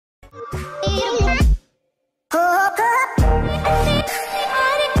You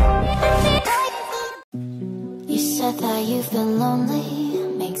said that you've been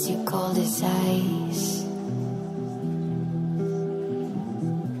lonely, makes you cold as ice.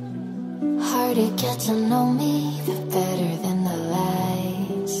 Hard to get to know me, but better than the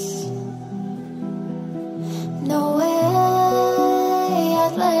lies. No way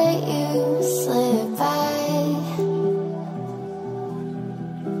I'd let you slip by.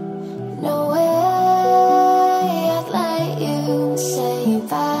 No way I'd let you say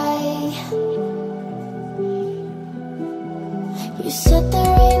bye. You said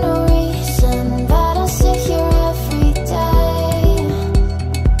there ain't no reason, but I'll sit here every day,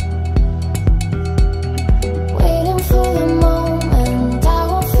 waiting for the moment I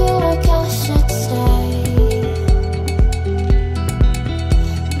won't feel like I should stay.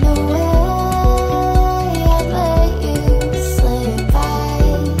 No way I'd let you slip by.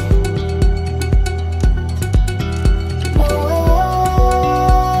 No way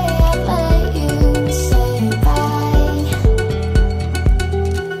I'd let you say bye.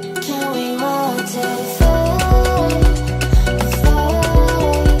 Can we watch it fade, fade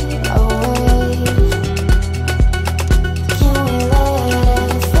away? Can we let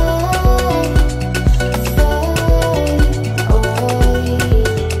it fade, fade away?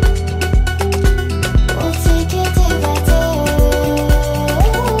 We'll take it day by day.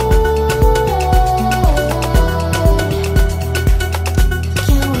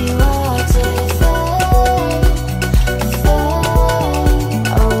 Can we watch it fade, fade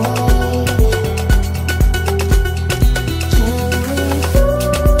away?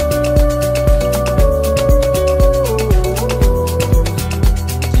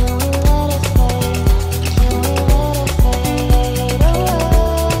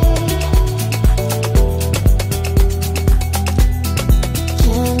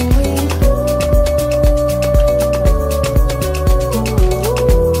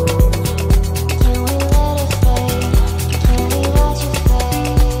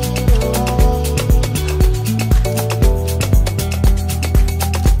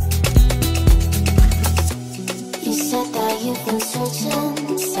 You said that you've been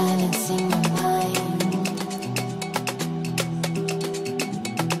searching, silencing my mind,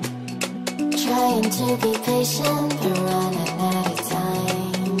 trying to be patient, but running out of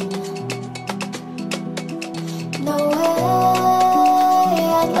time. No way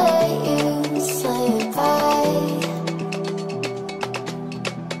I'd let you slip by.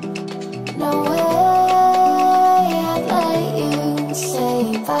 No way I'd let you say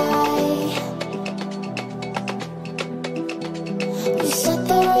bye. You said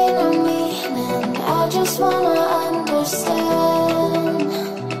there ain't no meaning, I just wanna understand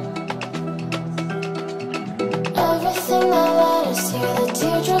everything that led us here, the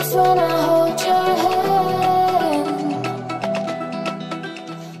teardrops when I hold your hand.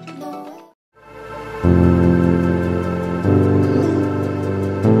 No way.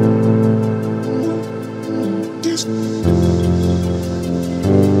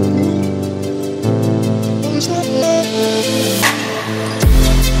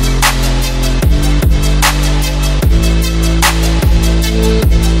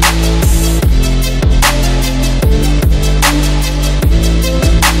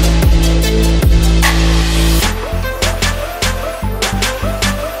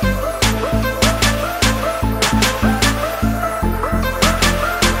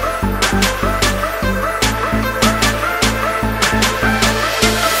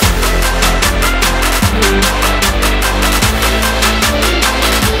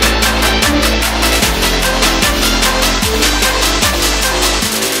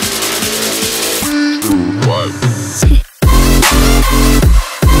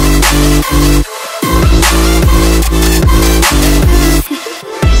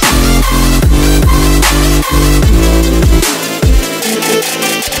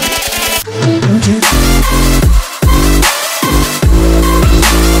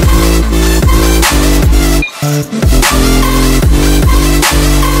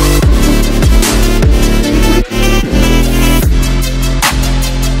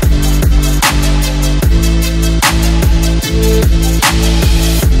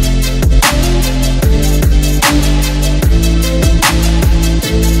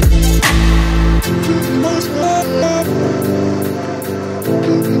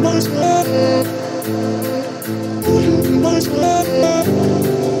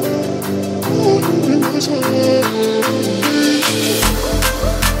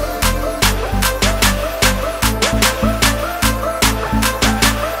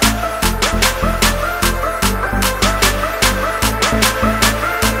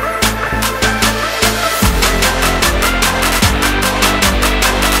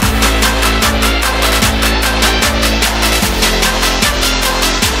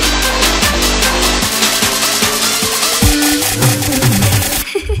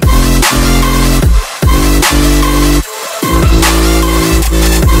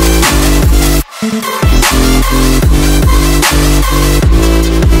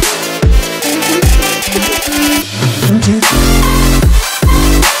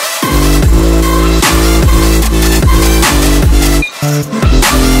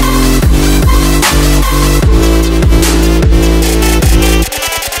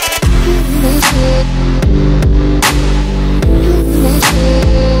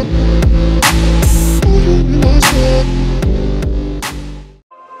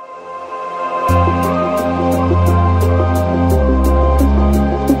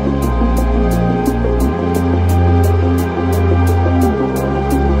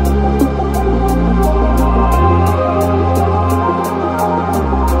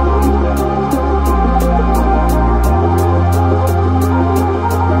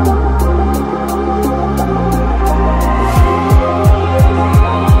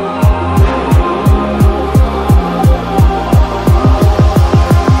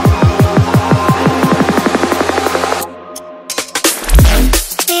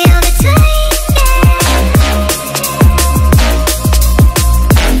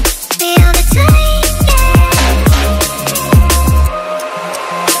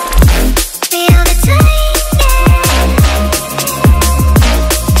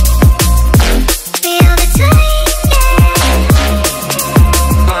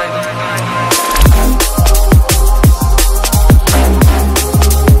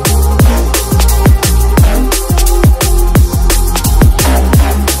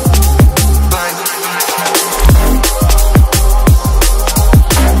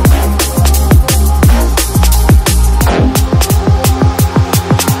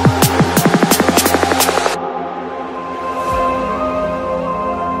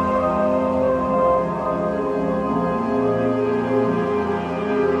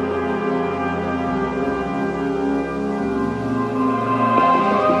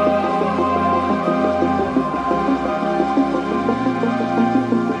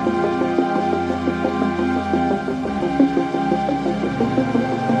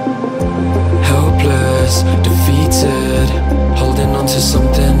 helpless, defeated, holding on to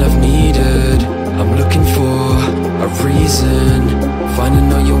something I've needed. I'm looking for a reason,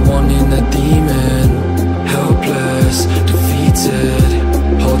 finding all you're wanting, that demon. Helpless,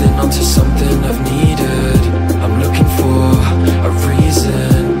 defeated,